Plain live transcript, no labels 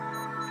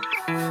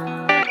If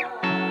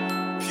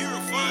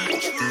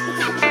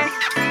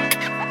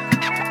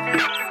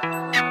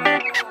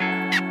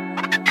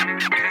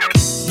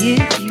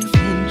you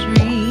can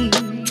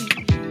dream,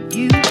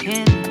 you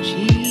can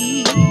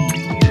achieve.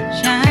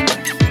 Shine,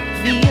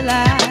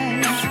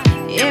 realize,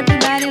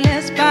 everybody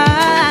let's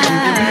buy.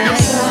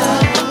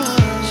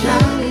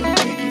 Shine,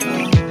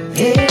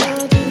 head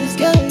out to the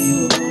sky,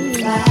 you will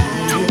fly.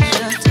 It's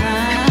your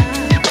time.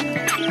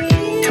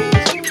 It's your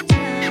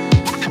time.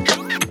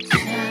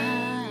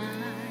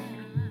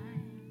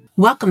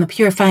 Welcome to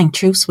Purifying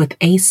Truths with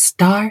A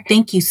Star.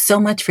 Thank you so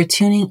much for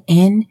tuning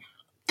in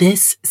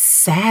this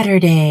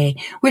Saturday.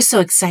 We're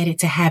so excited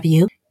to have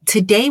you.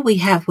 Today we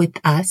have with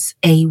us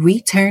a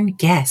return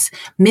guest,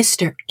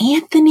 Mr.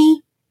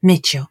 Anthony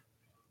Mitchell,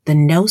 the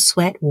No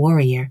Sweat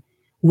Warrior.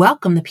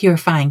 Welcome to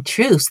Purifying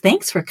Truths.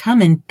 Thanks for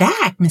coming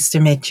back,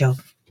 Mr. Mitchell.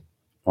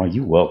 Oh,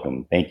 you're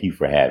welcome. Thank you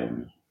for having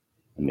me,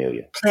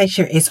 Amelia.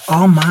 Pleasure is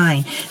all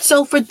mine.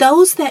 So for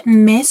those that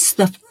missed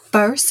the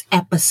first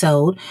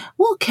episode,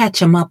 we'll catch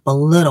them up a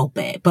little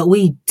bit, but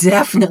we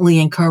definitely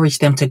encourage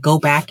them to go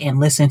back and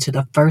listen to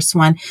the first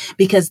one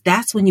because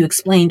that's when you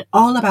explained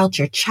all about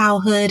your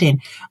childhood and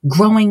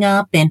growing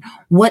up and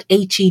what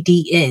HED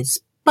is.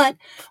 But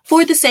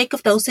for the sake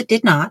of those that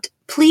did not,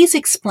 please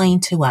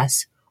explain to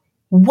us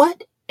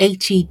what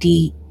HED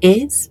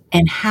is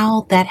and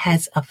how that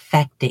has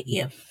affected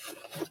you.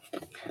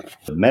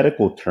 The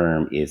medical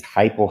term is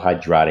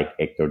hypohidrotic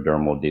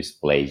ectodermal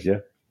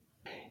dysplasia.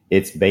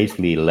 It's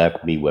basically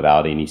left me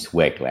without any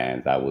sweat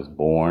glands. I was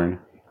born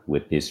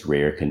with this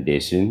rare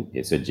condition.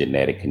 It's a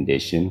genetic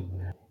condition.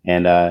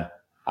 And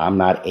I'm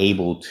not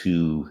able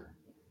to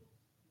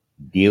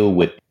deal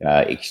with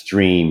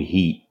extreme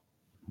heat,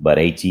 but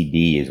HED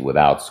is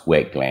without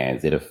sweat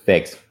glands. It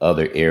affects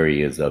other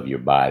areas of your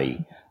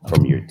body,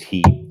 from your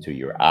teeth to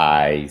your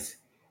eyes,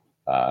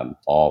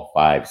 all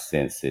five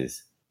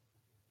senses.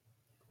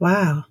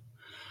 Wow.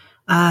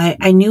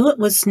 I knew it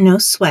was no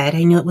sweat.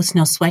 I knew it was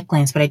no sweat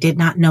glands, but I did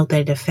not know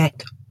that it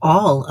affected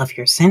all of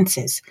your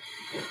senses.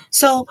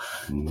 So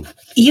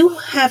you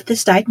have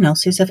this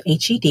diagnosis of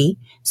HED.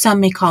 Some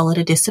may call it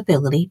a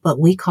disability, but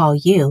we call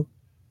you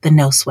the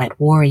No Sweat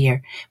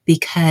Warrior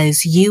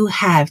because you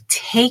have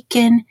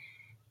taken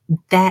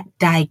that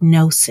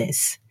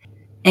diagnosis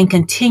and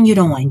continued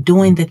on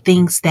doing the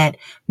things that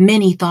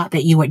many thought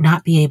that you would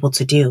not be able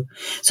to do.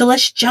 So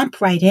let's jump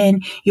right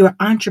in. You're an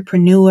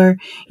entrepreneur.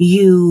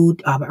 You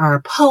are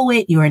a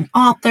poet. You're an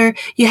author.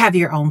 You have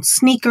your own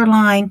sneaker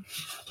line.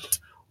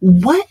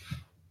 What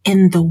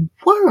in the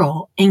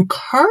world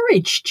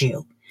encouraged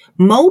you,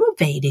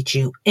 motivated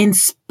you,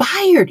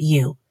 inspired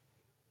you?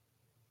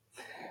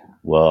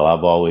 Well,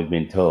 I've always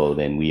been told,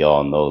 and we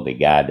all know that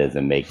God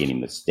doesn't make any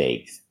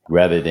mistakes.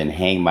 Rather than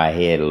hang my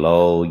head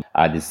low,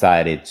 I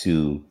decided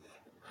to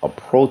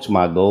approach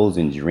my goals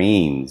and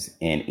dreams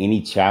and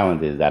any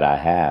challenges that I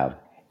have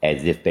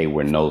as if they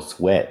were no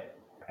sweat.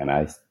 And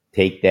I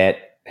take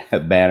that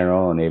banner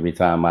on every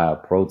time I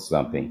approach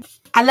something.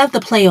 I love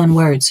the play on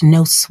words,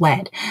 no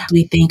sweat.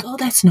 We think, oh,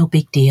 that's no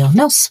big deal,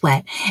 no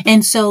sweat.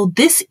 And so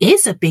this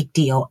is a big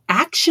deal.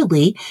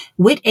 Actually,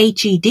 with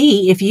HED,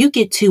 if you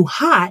get too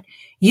hot,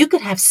 you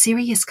could have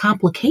serious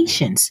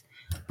complications.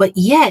 But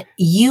yet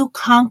you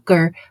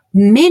conquer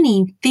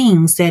many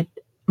things that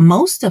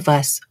most of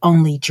us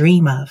only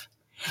dream of.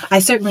 I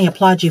certainly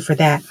applaud you for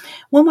that.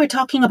 When we're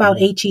talking about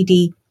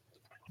HED,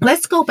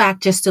 let's go back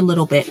just a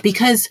little bit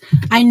because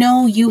I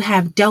know you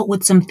have dealt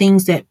with some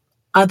things that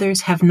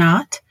others have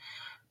not.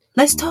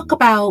 Let's talk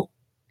about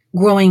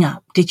growing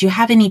up. Did you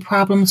have any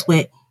problems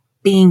with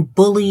being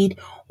bullied,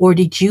 or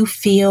did you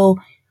feel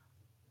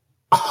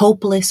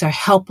hopeless or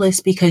helpless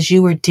because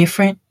you were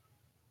different?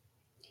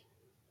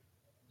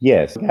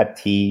 Yes, I got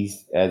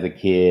teased as a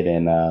kid,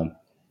 and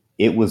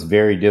it was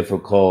very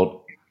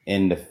difficult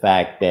in the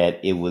fact that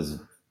it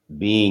was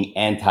being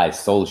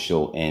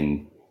antisocial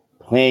and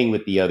playing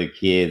with the other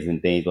kids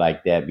and things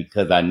like that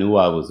because I knew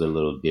I was a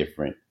little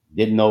different.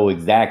 Didn't know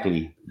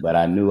exactly, but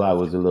I knew I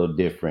was a little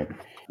different.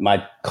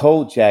 My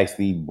coach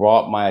actually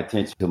brought my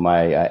attention to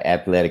my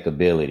athletic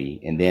ability.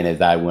 And then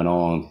as I went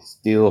on,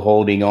 still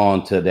holding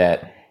on to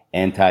that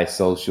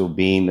antisocial,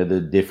 being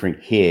the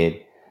different kid,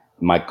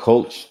 my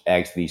coach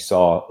actually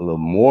saw a little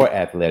more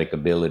athletic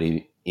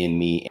ability in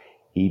me.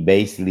 He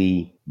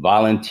basically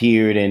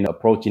volunteered and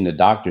approaching the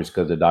doctors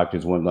because the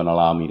doctors weren't going to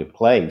allow me to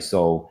play.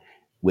 So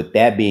with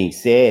that being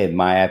said,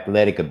 my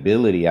athletic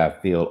ability, I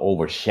feel,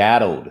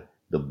 overshadowed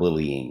the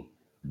bullying,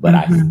 but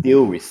I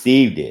still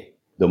received it.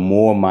 The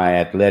more my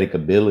athletic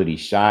ability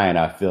shined,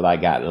 I feel I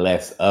got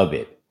less of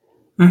it.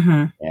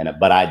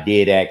 But I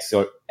did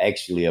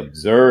actually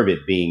observe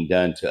it being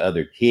done to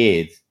other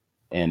kids.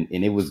 And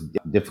it was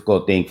a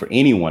difficult thing for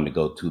anyone to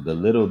go to. The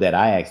little that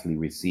I actually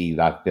received,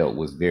 I felt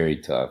was very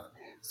tough.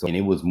 So, and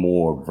it was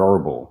more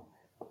verbal,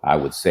 I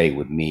would say,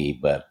 with me.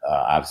 But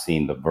I've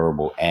seen the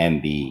verbal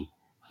and the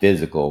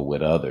physical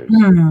with others.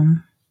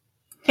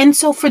 And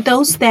so for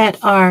those that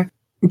are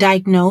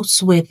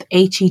diagnosed with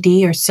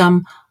HED or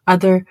some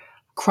other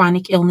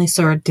chronic illness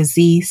or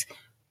disease,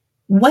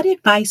 what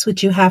advice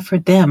would you have for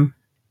them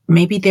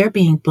Maybe they're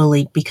being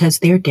bullied because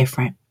they're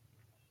different.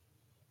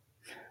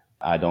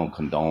 I don't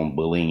condone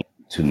bullying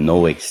to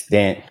no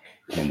extent,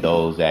 and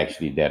those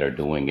actually that are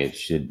doing it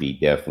should be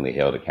definitely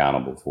held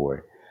accountable for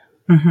it.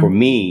 For Hmm.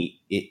 me,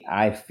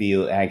 I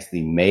feel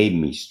actually made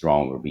me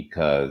stronger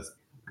because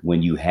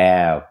when you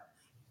have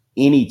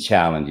any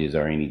challenges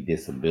or any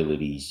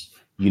disabilities,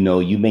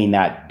 you may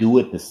not do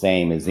it the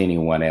same as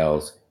anyone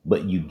else,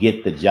 but you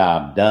get the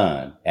job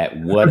done at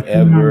Hmm.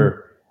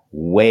 whatever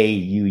way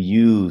you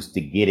use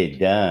to get it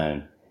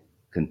done.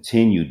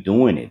 Continue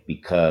doing it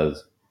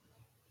because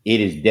it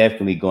is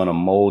definitely going to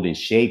mold and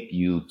shape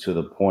you to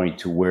the point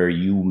to where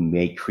you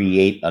may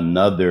create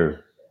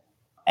another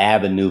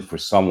avenue for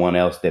someone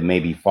else that may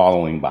be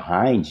following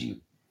behind you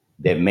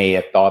that may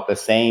have thought the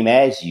same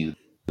as you.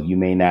 You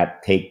may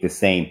not take the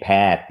same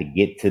path to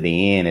get to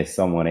the end as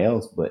someone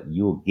else, but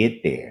you'll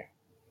get there.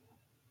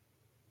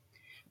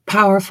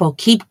 Powerful.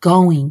 Keep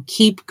going.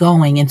 Keep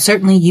going. And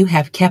certainly you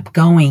have kept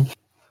going.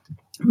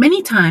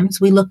 Many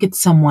times we look at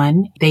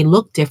someone, they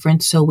look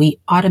different, so we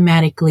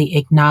automatically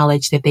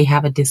acknowledge that they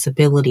have a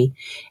disability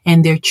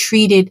and they're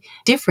treated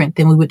different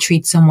than we would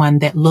treat someone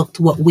that looked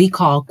what we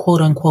call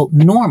quote unquote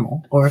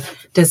normal or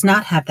does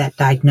not have that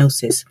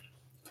diagnosis.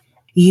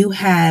 You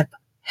have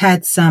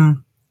had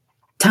some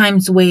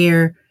times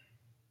where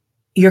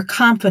your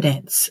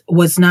confidence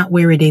was not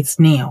where it is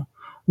now,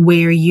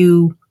 where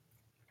you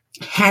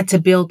had to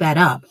build that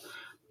up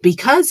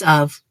because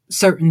of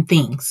certain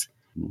things.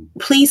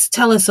 Please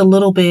tell us a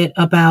little bit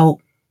about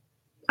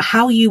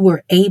how you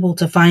were able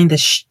to find the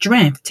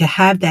strength to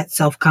have that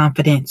self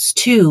confidence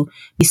to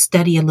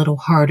study a little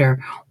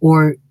harder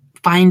or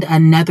find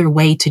another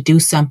way to do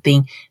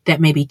something that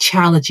may be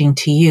challenging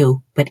to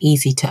you but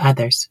easy to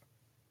others.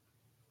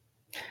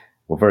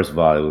 Well, first of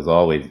all, it was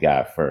always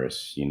God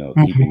first, keeping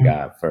Mm-hmm.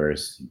 God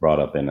first. Brought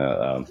up in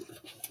a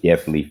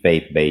definitely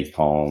faith based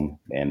home.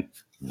 And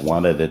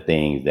one of the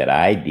things that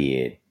I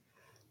did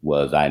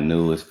was I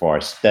knew as far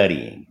as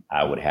studying,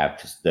 I would have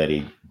to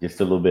study just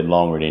a little bit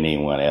longer than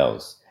anyone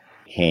else.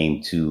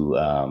 Came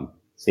to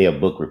say a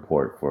book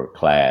report for a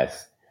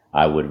class,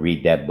 I would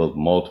read that book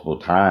multiple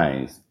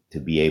times to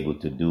be able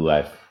to do.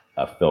 I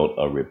felt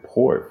a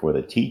report for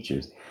the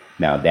teachers.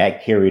 Now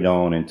that carried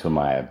on into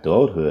my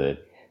adulthood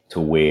to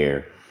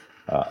where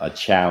a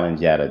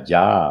challenge at a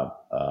job,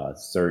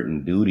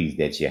 certain duties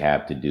that you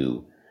have to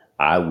do,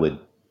 I would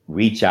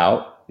reach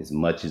out as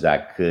much as I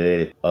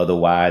could.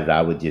 Otherwise,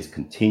 I would just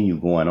continue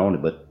going on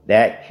it. But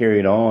that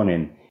carried on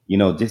and,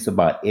 just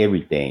about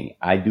everything.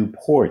 I do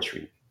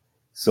poetry.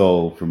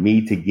 So for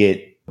me to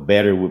get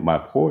better with my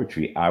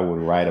poetry, I would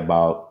write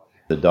about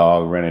the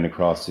dog running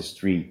across the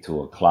street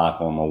to a clock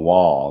on the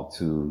wall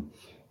to,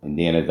 and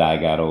then as I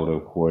got older,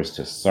 of course,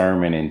 to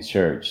sermon in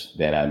church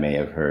that I may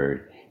have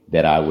heard,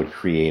 that I would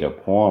create a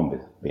poem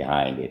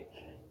behind it.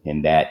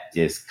 And that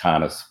just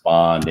kind of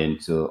spawned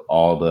into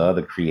all the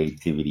other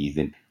creativities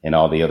and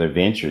all the other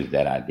ventures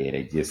that I did.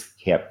 It just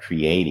kept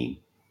creating.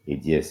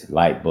 It just,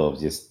 light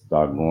bulbs just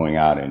start going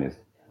out and it's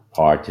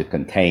hard to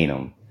contain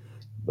them,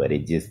 but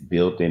it just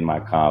built in my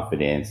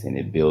confidence and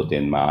it built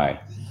in my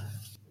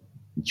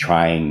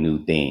trying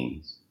new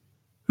things,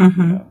 you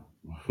Mm-hmm. know.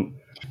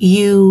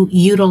 You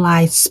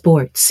utilize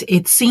sports.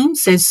 It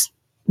seems as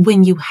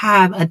when you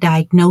have a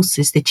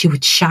diagnosis that you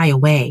would shy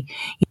away,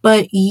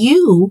 but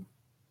you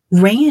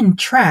ran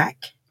track.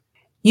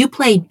 You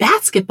played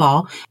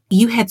basketball.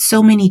 You had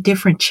so many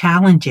different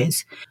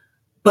challenges.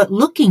 But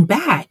looking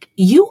back,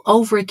 you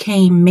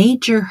overcame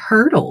major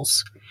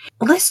hurdles.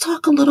 Let's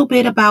talk a little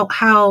bit about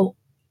how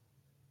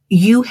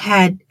you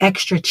had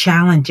extra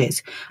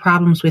challenges,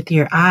 problems with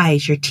your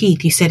eyes, your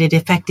teeth. You said it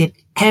affected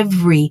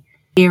every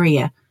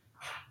area.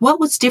 What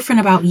was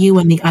different about you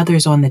and the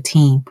others on the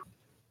team?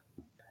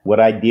 What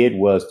I did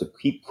was to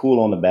keep cool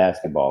on the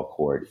basketball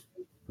court.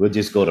 We'll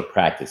just go to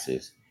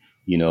practices.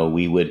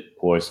 We would, of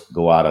course,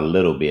 go out a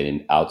little bit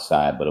and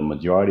outside, but a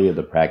majority of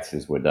the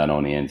practices were done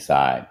on the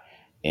inside,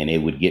 and it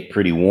would get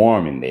pretty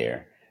warm in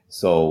there.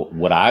 So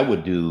what I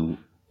would do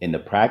in the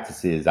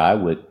practices, I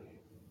would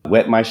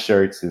wet my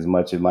shirts as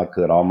much as I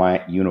could, all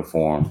my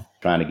uniform,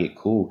 trying to get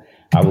cool.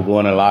 I would go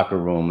in the locker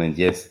room and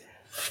just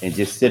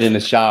sit in the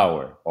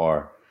shower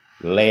or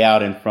lay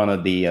out in front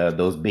of the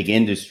those big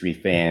industry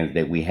fans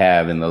that we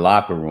have in the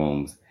locker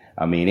rooms.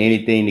 I mean,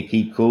 anything to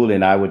keep cool,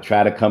 and I would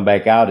try to come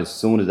back out as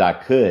soon as I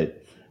could.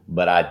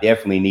 But I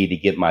definitely need to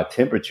get my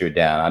temperature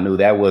down. I knew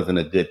that wasn't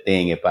a good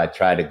thing if I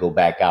tried to go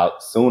back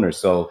out sooner.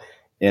 So,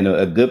 in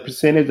a good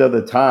percentage of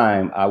the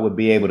time, I would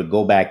be able to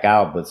go back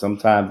out, but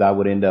sometimes I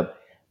would end up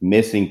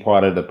missing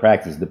part of the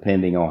practice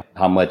depending on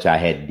how much I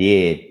had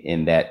did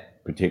in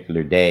that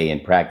particular day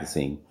in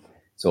practicing.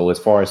 So as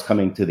far as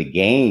coming to the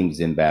games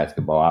in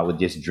basketball, I would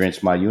just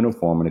drench my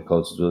uniform and the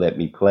coaches would let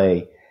me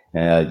play,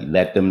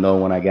 let them know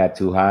when I got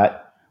too hot,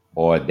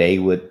 or they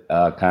would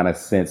kind of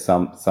sense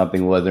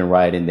something wasn't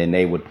right, and then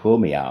they would pull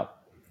me out.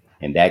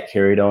 And that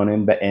carried on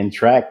in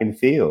track and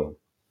field.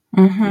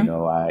 Mm-hmm.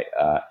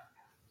 I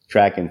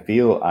track and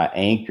field, I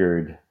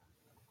anchored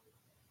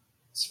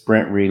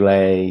sprint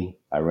relay.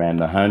 I ran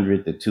the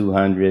 100, the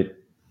 200,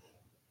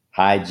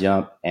 high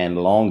jump, and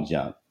long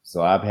jump.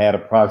 So I've had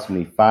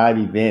approximately 5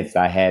 events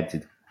I had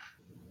to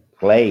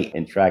play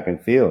in track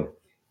and field.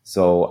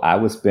 So I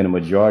would spend a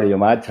majority of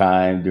my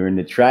time during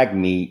the track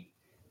meet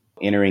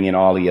entering in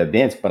all the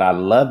events, but I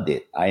loved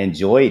it. I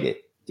enjoyed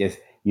it. Just,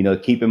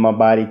 keeping my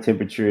body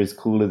temperature as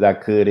cool as I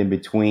could in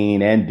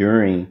between and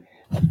during,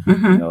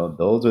 Hmm.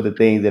 those are the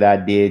things that I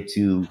did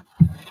to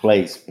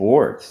play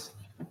sports.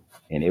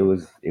 And it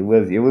was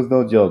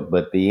no joke,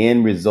 but the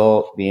end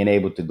result, being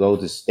able to go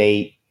to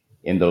state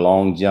in the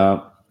long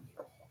jump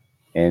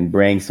and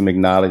bring some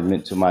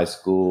acknowledgement to my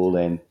school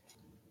and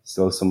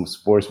so some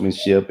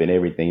sportsmanship and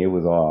everything. It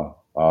was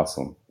all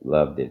awesome.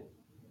 Loved it.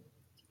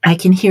 I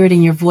can hear it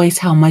in your voice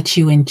how much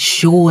you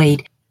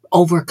enjoyed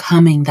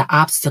overcoming the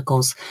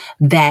obstacles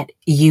that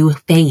you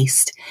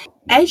faced.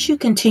 As you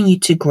continue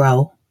to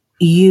grow,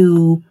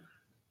 you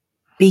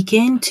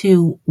begin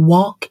to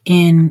walk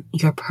in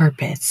your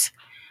purpose.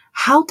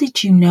 How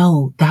did you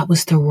know that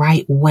was the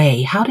right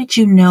way? How did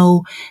you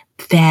know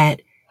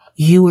that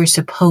you were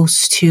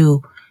supposed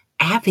to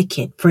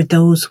advocate for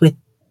those with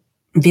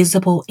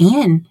visible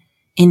and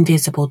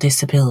invisible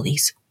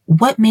disabilities?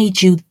 What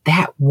made you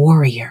that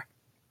warrior?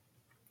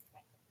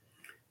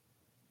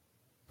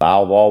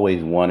 I've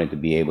always wanted to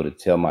be able to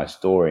tell my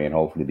story and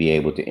hopefully be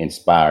able to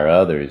inspire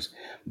others.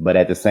 But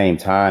at the same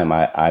time,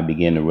 I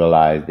began to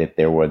realize that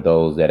there were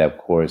those that, of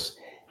course,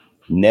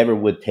 never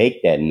would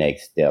take that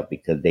next step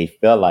because they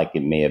felt like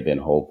it may have been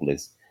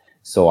hopeless.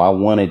 So I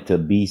wanted to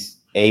be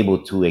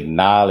able to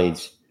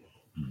acknowledge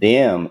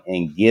them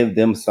and give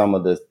them some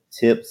of the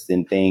tips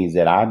and things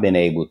that I've been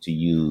able to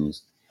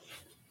use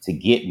to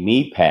get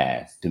me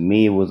past. To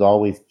me, it was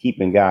always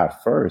keeping God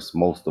first,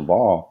 most of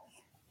all.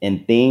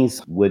 And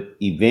things would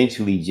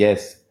eventually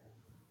just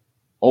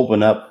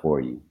open up for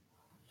you.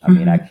 I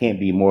mean, I Hmm. can't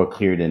be more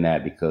clear than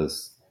that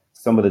because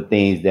some of the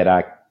things that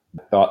I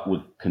thought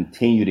would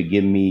continue to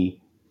give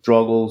me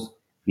struggles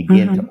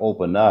begin to Hmm.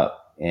 open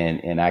up,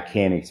 and I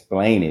can't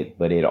explain it,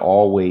 but it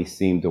always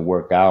seemed to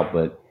work out.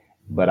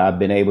 But I've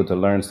been able to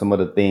learn some of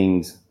the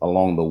things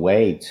along the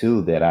way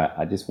too that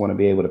I just want to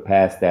be able to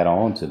pass that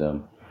on to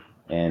them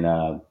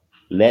and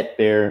let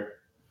their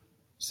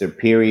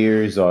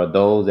superiors or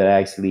those that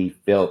actually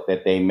felt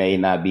that they may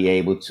not be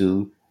able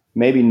to,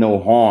 maybe no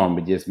harm,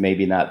 but just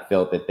maybe not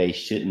felt that they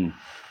shouldn't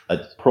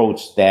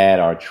approach that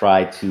or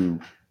try to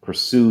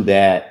pursue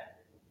that.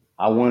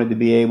 I wanted to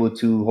be able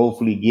to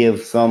hopefully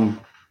give some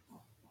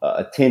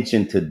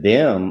attention to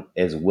them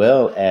as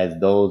well as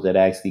those that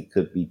actually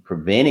could be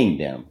preventing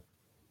them,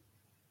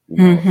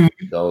 Hmm.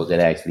 those that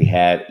actually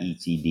have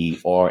ETD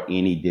or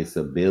any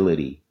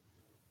disability.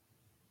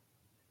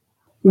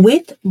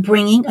 With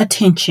bringing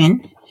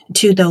attention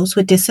to those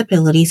with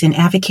disabilities and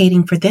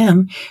advocating for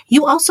them,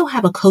 you also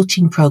have a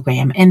coaching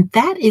program, and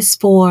that is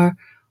for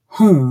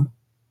whom?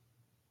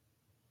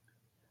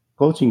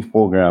 Coaching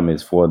program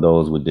is for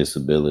those with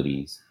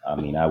disabilities. I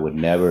mean, I would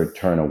never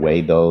turn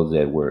away those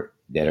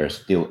that are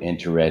still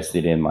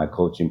interested in my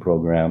coaching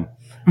program,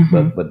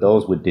 Hmm. but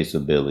those with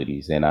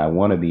disabilities, and I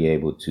want to be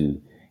able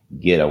to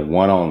get a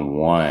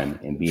one-on-one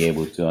and be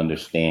able to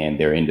understand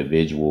their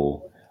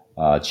individual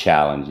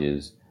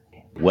challenges,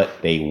 what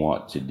they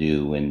want to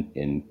do,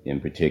 in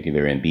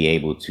particular, and be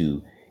able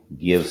to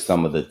give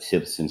some of the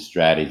tips and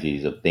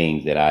strategies of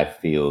things that I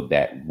feel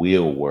that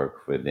will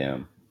work for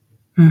them.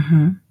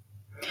 Hmm.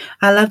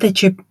 I love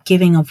that you're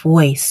giving a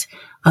voice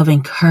of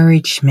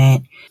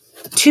encouragement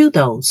to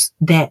those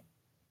that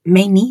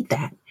may need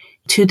that,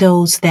 to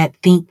those that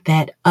think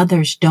that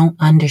others don't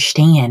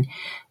understand.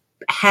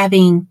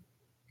 Having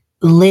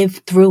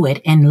lived through it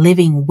and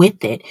living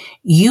with it,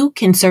 you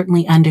can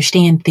certainly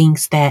understand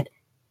things that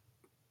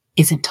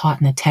isn't taught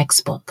in the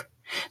textbook.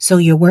 So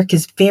your work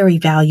is very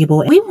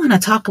valuable. We want to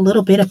talk a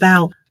little bit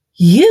about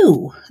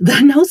you, the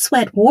No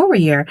Sweat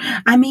Warrior.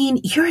 I mean,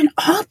 you're an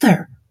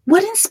author.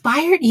 What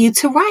inspired you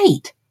to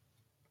write?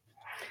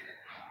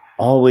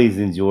 Always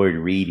enjoyed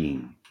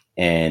reading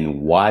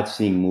and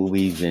watching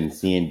movies and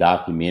seeing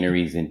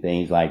documentaries and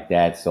things like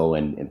that. So,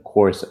 and of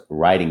course,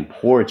 writing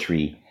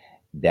poetry,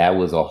 that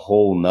was a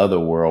whole nother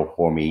world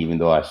for me, even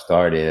though I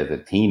started as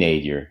a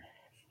teenager.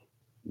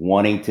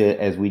 Wanting to,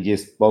 as we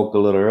just spoke a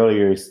little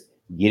earlier, is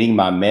getting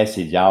my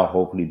message out,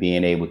 hopefully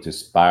being able to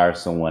inspire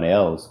someone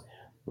else.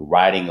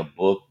 Writing a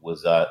book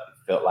was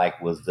felt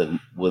like was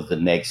the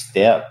next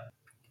step.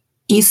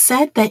 You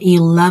said that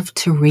you love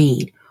to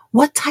read.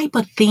 What type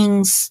of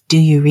things do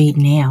you read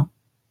now?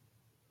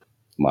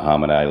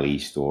 Muhammad Ali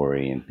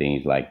story and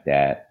things like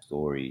that.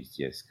 Stories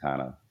just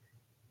kind of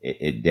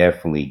it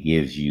definitely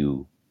gives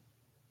you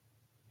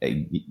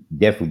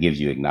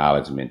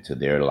acknowledgement to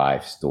their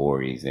life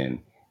stories and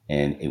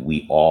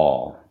we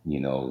all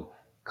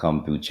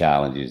come through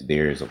challenges.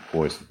 There's of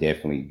course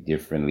definitely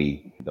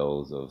differently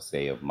those of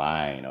say of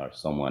mine or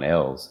someone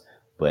else,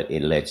 but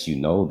it lets you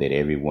know that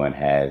everyone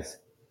has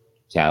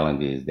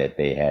challenges that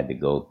they had to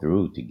go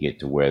through to get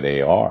to where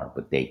they are,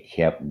 but they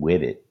kept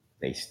with it.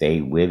 They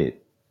stayed with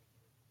it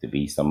to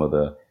be some of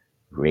the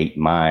great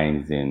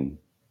minds and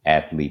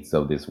athletes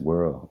of this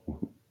world.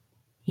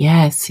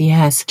 Yes,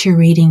 yes. You're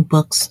reading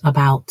books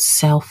about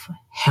self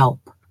help,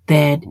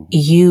 that Mhm.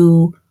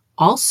 you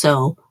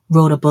also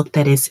wrote a book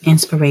that is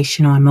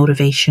inspirational and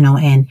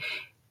motivational and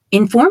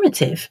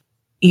informative.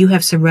 You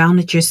have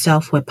surrounded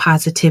yourself with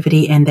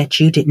positivity and that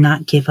you did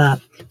not give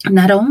up.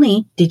 Not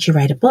only did you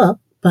write a book,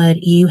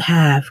 but you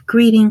have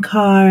greeting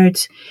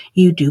cards,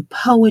 you do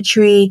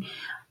poetry.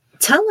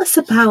 Tell us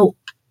about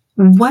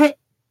what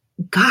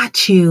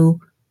got you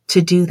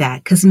to do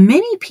that, because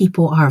many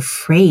people are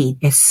afraid,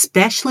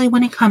 especially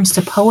when it comes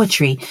to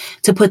poetry,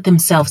 to put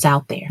themselves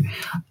out there.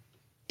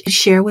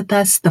 Share with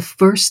us the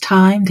first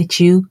time that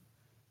you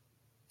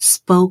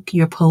spoke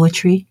your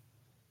poetry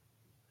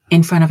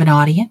in front of an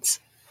audience.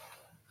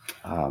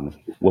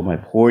 Well, my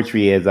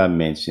poetry, as I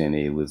mentioned,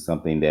 it was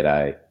something that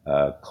I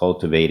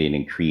cultivated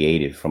and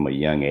created from a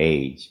young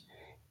age,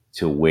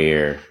 to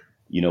where,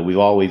 we've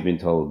always been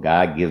told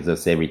God gives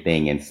us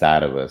everything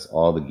inside of us,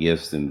 all the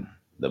gifts and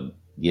the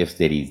gifts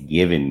that He's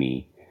given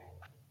me.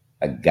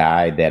 A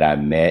guy that I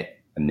met,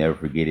 I'll never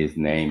forget his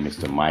name,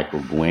 Mr.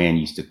 Michael Gwynn,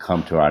 used to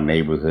come to our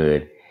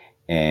neighborhood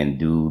and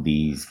do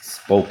these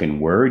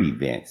spoken word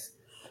events.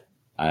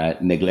 I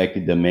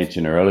neglected to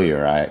mention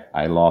earlier,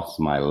 I lost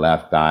my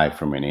left eye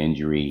from an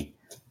injury,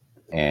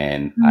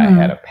 and I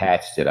had Hmm. a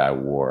patch that I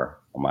wore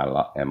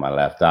on in my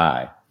left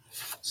eye.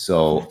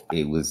 So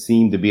it was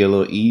seemed to be a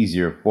little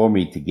easier for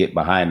me to get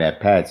behind that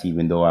patch,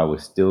 even though I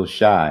was still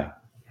shy.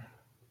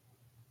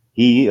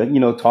 He,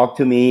 talked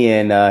to me,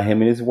 and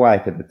him and his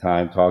wife at the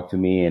time talked to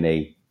me, and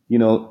they,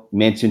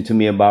 mentioned to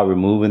me about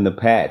removing the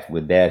patch.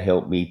 Would that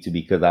help me to,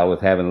 because I was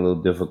having a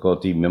little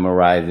difficulty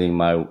memorizing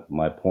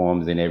my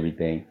poems and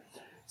everything.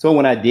 So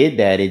when I did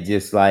that, it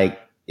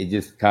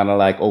just kind of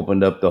like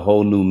opened up the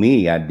whole new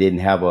me. I didn't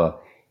have a,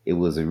 it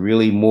was a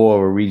really more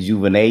of a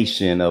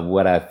rejuvenation of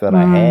what I felt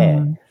I had.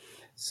 Hmm.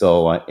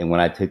 So, and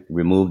when I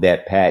removed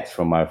that patch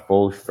from my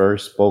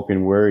first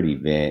spoken word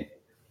event,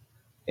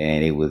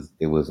 and it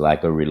was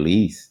like a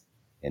release.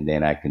 And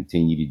then I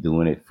continued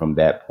doing it from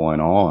that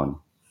point on.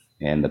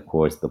 And of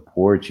course, the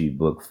poetry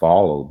book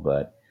followed,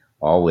 but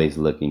always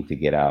looking to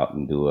get out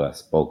and do a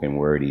spoken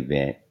word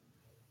event.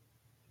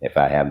 If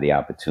I have the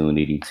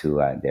opportunity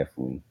to, I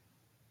definitely.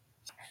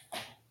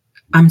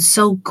 I'm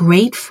so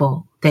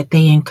grateful that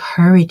they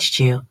encouraged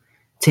you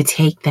to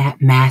take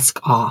that mask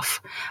off.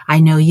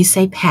 I know you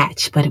say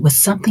patch, but it was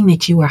something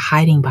that you were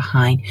hiding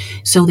behind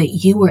so that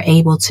you were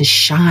able to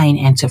shine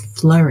and to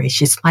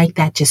flourish. It's like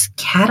that just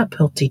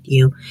catapulted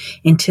you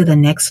into the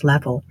next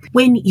level.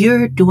 When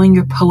you're doing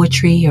your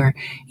poetry or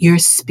you're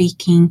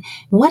speaking,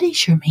 what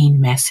is your main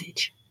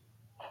message?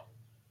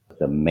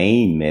 The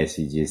main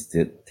message is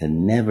to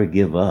never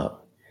give up.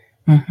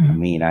 I Hmm.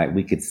 mean,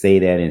 we could say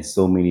that in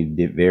so many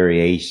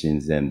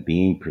variations, and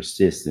being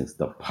persistent.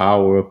 The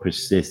power of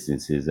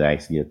persistence is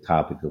actually a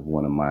topic of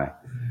one of my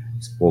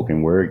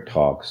spoken word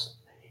talks.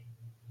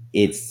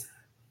 It's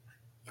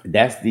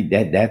that's the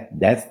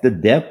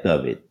depth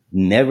of it.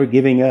 Never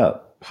giving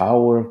up,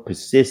 power of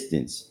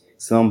persistence.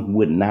 Some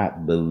would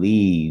not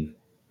believe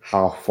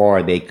how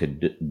far they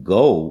could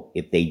go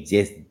if they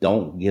just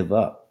don't give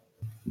up.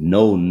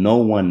 No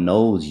one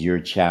knows your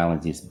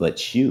challenges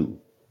but you.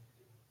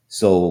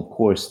 So of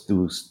course,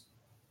 through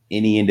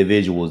any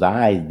individual's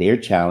eyes, their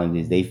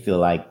challenges, they feel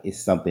like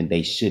it's something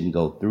they shouldn't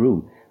go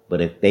through.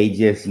 But if they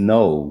just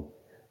know,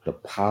 the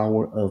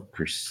power of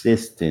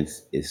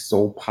persistence is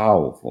so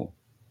powerful,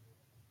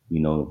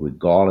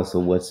 regardless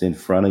of what's in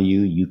front of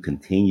you, you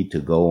continue to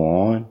go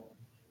on.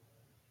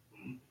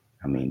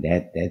 I mean,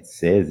 that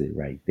says it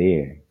right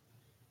there.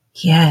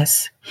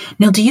 Yes.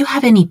 Now, do you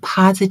have any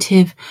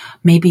positive,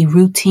 maybe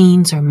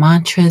routines or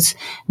mantras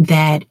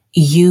that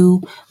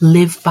you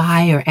live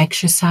by or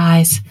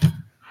exercise?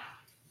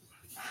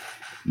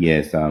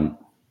 Yes,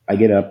 I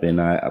get up and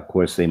I, of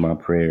course, say my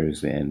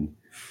prayers, and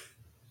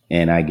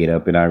I get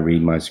up and I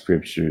read my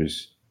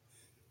scriptures,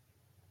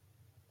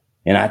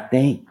 and I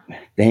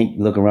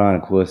look around,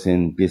 of course,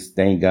 and just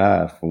thank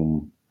God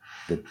for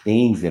the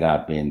things that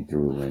I've been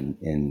through,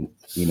 and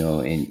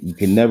you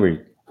can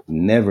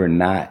never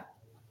not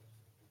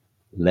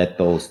let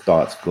those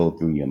thoughts go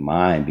through your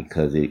mind,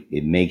 because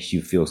it makes you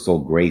feel so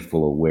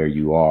grateful of where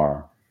you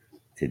are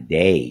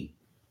today,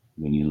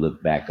 when you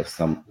look back of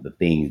some of the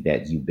things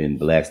that you've been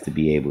blessed to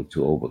be able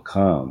to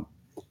overcome,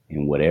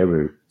 and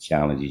whatever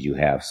challenges you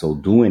have. So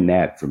doing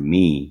that for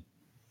me,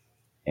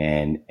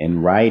 and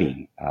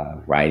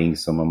writing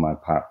some of my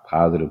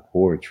positive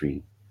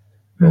poetry,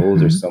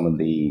 those are Hmm. some of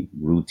the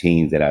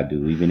routines that I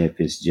do. Even if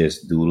it's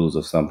just doodles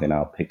of something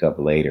I'll pick up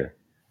later,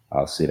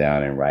 I'll sit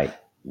down and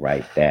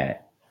write that.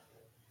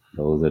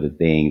 Those are the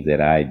things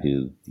that I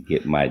do to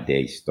get my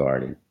day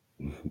started.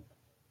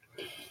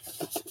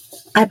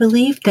 I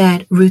believe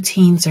that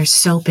routines are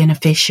so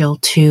beneficial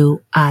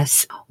to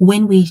us.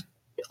 When we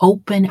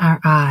open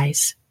our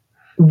eyes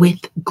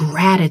with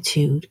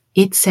gratitude,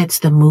 it sets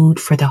the mood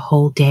for the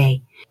whole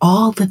day.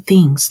 All the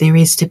things there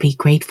is to be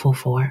grateful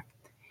for,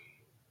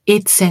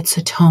 it sets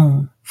a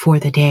tone for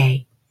the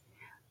day.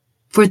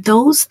 For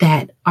those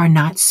that are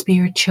not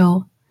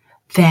spiritual,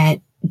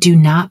 that do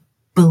not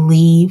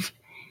believe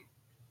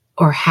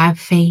or have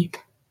faith,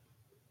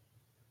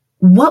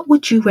 what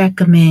would you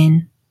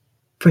recommend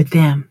for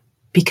them?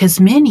 Because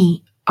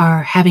many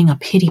are having a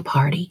pity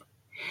party.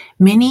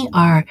 Many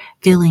are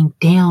feeling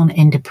down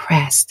and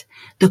depressed.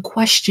 The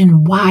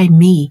question, why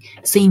me,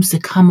 seems to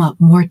come up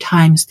more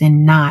times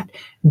than not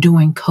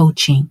during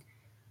coaching.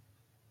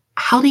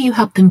 How do you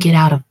help them get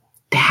out of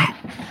that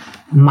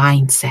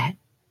mindset?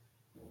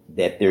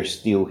 That they're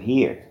still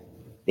here.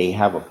 They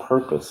have a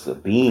purpose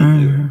of being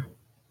here.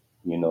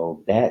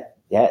 Mm-hmm. That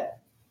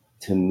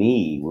to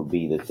me would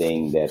be the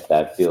thing that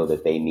I feel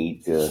that they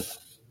need to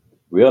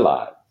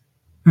realize.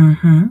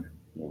 Mm-hmm.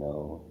 You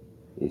know,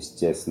 it's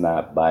just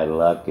not by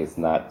luck. It's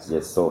not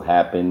just so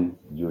happen.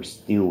 You're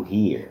still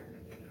here.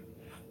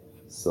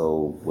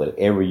 So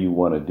whatever you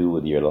want to do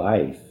with your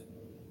life,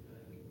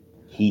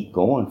 keep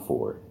going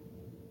for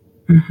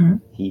it. Mm-hmm.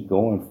 Keep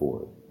going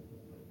for it.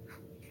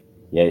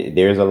 Yeah,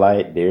 there's a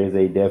light. There's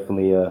a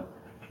definitely a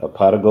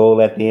pot of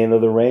gold at the end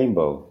of the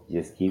rainbow.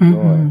 Just keep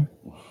going.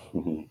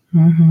 Mm-hmm.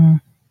 Mm-hmm.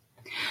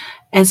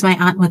 As my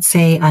aunt would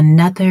say,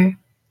 another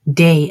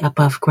day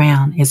above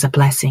ground is a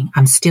blessing.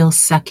 I'm still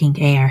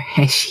sucking air,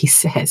 as she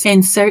says.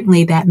 And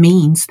certainly that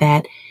means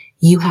that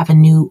you have a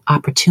new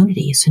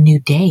opportunity. It's a new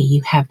day.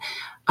 You have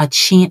a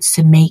chance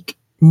to make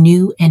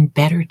new and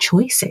better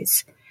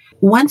choices.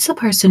 Once a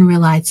person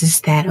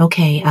realizes that,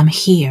 okay, I'm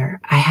here,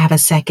 I have a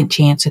second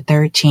chance, a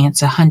third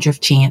chance, a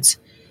hundredth chance,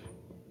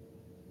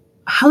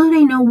 how do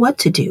they know what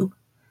to do?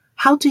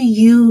 How do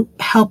you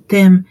help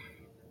them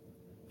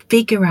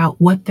figure out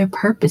what their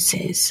purpose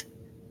is?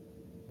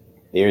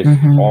 There's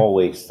Mm-hmm.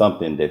 always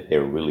something that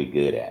they're really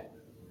good at.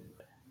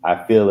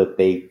 I feel if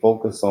they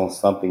focus on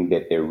something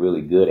that they're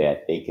really good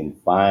at, they can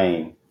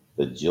find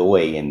the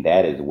joy in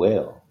that as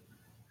well.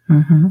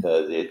 Mm-hmm.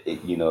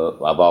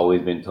 Because I've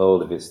always been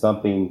told if it's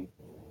something,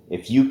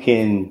 if you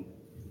can,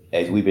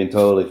 as we've been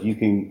told, if you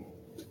can,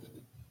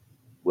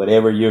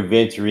 whatever your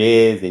venture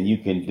is, and you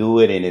can do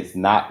it, and it's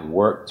not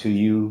work to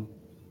you,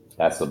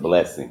 that's a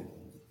blessing.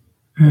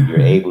 When you're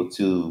Mm-hmm. able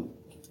to,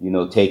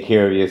 take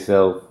care of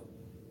yourself,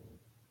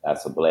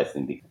 that's a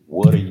blessing. Because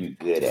what are you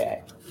good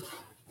at?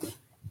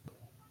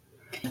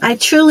 I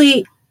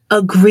truly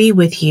agree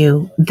with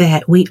you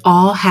that we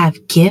all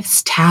have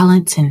gifts,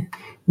 talents, and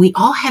we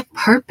all have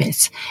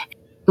purpose.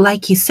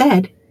 Like you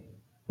said,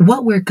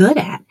 what we're good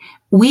at.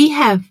 We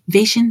have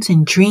visions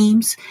and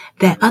dreams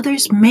that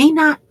others may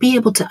not be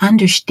able to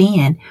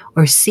understand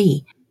or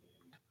see.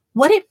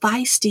 What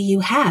advice do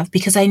you have?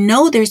 Because I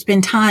know there's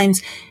been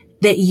times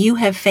that you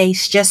have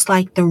faced, just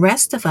like the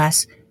rest of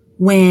us,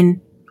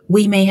 when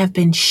we may have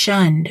been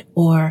shunned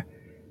or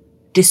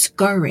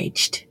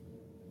discouraged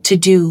to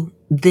do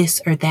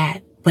this or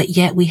that, but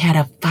yet we had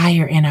a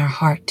fire in our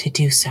heart to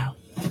do so.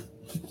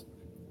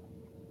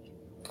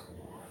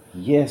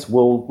 Yes,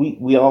 well,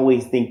 we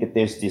always think that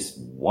there's just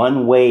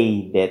one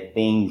way that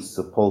things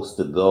supposed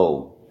to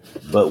go,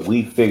 but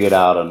we figured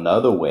out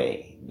another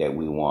way that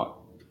we want.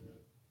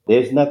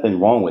 There's nothing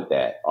wrong with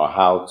that, or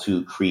how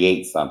to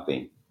create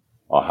something,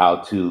 or how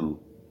to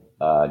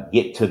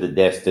get to the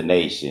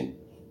destination.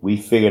 We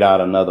figured out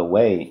another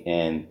way,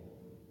 and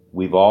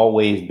we've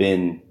always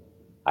been,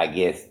 I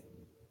guess,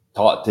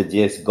 taught to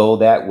just go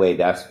that way.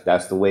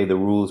 That's the way the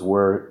rules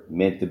were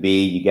meant to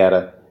be. You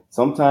gotta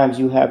sometimes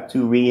you have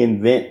to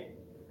reinvent,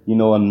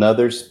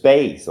 another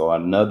space or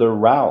another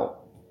route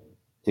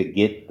to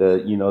get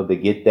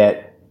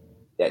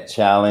that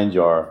challenge,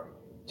 or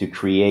to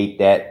create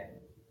that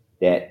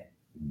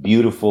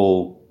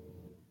beautiful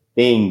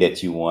thing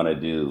that you want to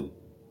do.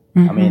 I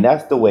mean, Mm-hmm.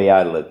 that's the way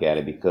I look at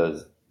it,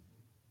 because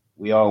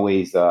we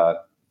always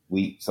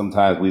we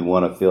sometimes we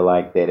want to feel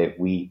like that if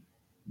we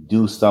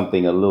do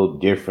something a little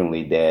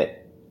differently,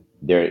 that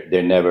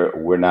they're never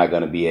we're not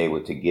going to be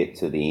able to get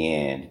to the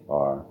end,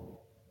 or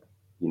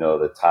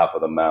the top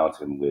of the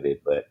mountain with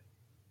it. But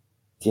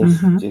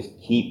just Mm-hmm. just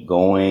keep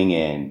going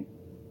and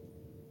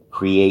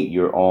create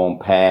your own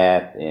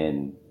path,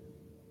 and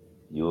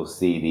you'll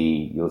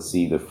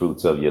see the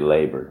fruits of your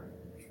labor.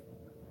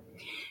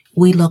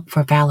 We look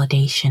for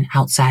validation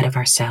outside of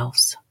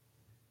ourselves.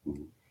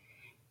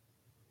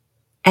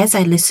 As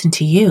I listen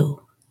to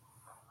you,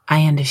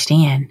 I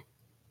understand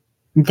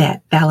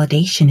that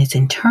validation is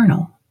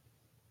internal.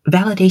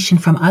 Validation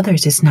from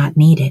others is not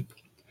needed.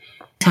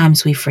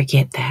 Sometimes we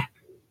forget that.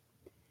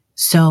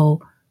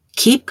 So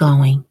keep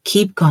going,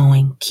 keep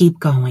going, keep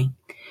going.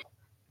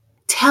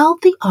 Tell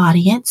the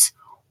audience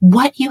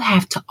what you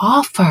have to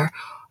offer.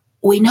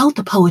 We know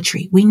the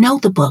poetry. We know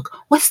the book.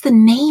 What's the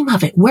name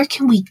of it? Where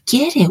can we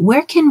get it?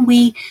 Where can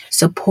we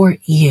support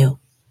you?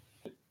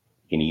 You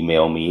can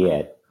email me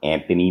at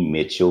Anthony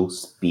Mitchell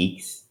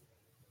Speaks,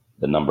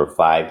 the number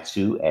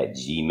 52 at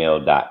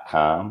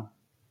gmail.com.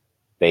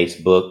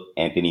 Facebook,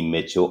 Anthony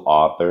Mitchell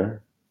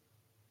Author,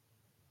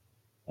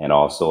 and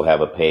also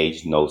have a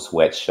page, No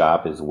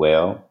Sweatshop, as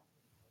well.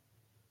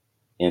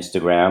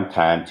 Instagram,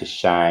 Time to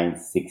Shine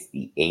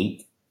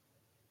 68,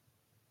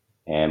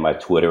 and my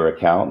Twitter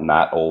account,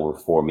 Not Over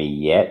For Me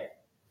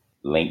Yet.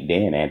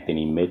 LinkedIn,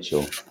 Anthony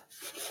Mitchell.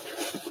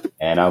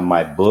 And on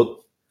my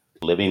book,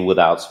 Living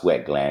without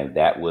sweat glands.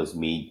 That was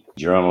me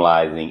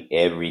journalizing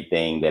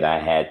everything that I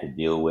had to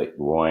deal with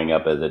growing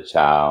up as a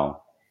child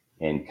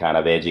and kind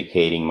of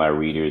educating my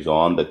readers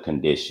on the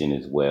condition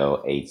as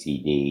well,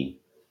 ACD.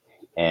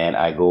 And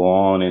I go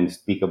on and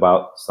speak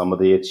about some of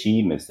the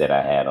achievements that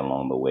I had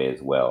along the way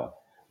as well.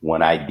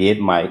 When I did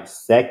my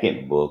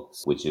second book,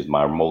 which is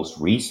my most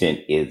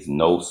recent, is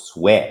No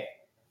Sweat.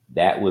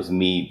 That was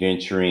me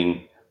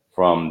venturing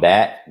from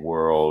that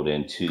world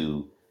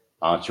into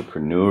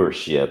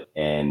entrepreneurship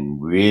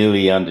and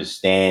really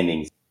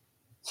understanding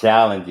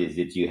challenges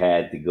that you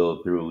had to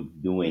go through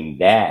doing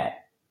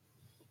that.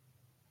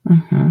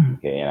 Mm-hmm.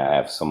 Okay, and I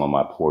have some of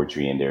my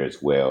poetry in there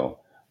as well.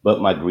 But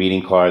my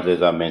greeting cards,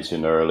 as I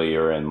mentioned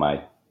earlier, and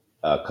my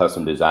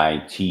custom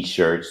designed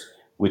T-shirts,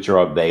 which are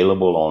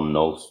available on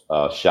no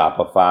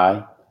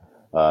Shopify.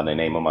 The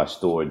name of my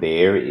store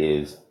there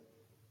is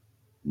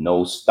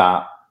No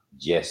Stop,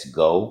 Just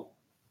Go.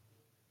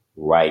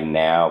 Right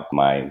now,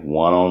 my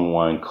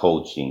one-on-one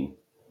coaching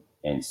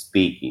and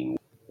speaking,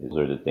 those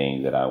are the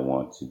things that I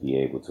want to be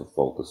able to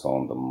focus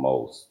on the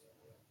most.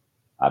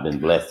 I've been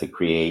blessed to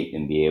create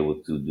and be able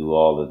to do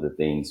all of the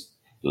things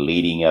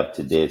leading up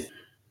to this.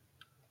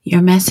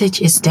 Your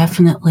message is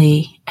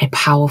definitely a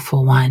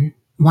powerful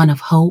one of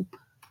hope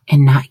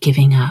and not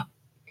giving up.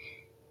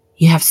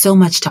 You have so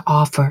much to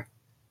offer,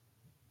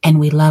 and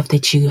we love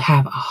that you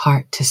have a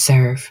heart to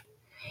serve.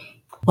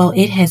 Well,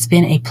 it has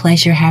been a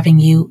pleasure having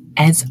you,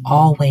 as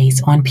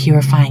always, on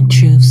Purifying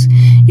Truths.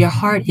 Your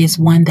heart is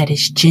one that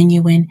is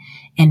genuine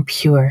and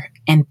pure,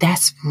 and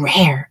that's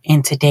rare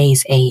in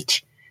today's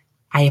age.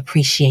 I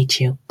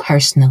appreciate you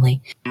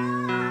personally.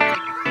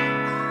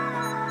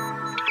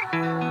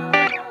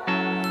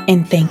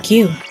 And thank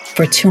you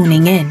for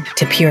tuning in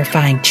to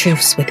Purifying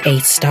Truths with A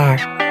Star.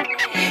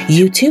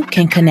 You too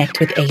can connect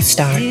with A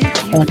Star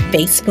on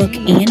Facebook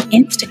and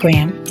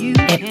Instagram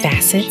at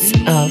Facets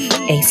of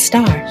A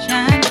Star.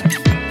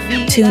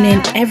 Tune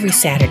in every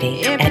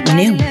Saturday at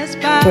noon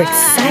for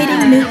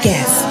exciting new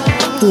guests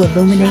who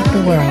illuminate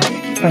the world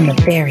from the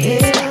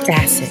various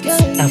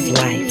facets of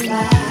life.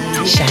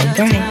 Shine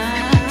bright.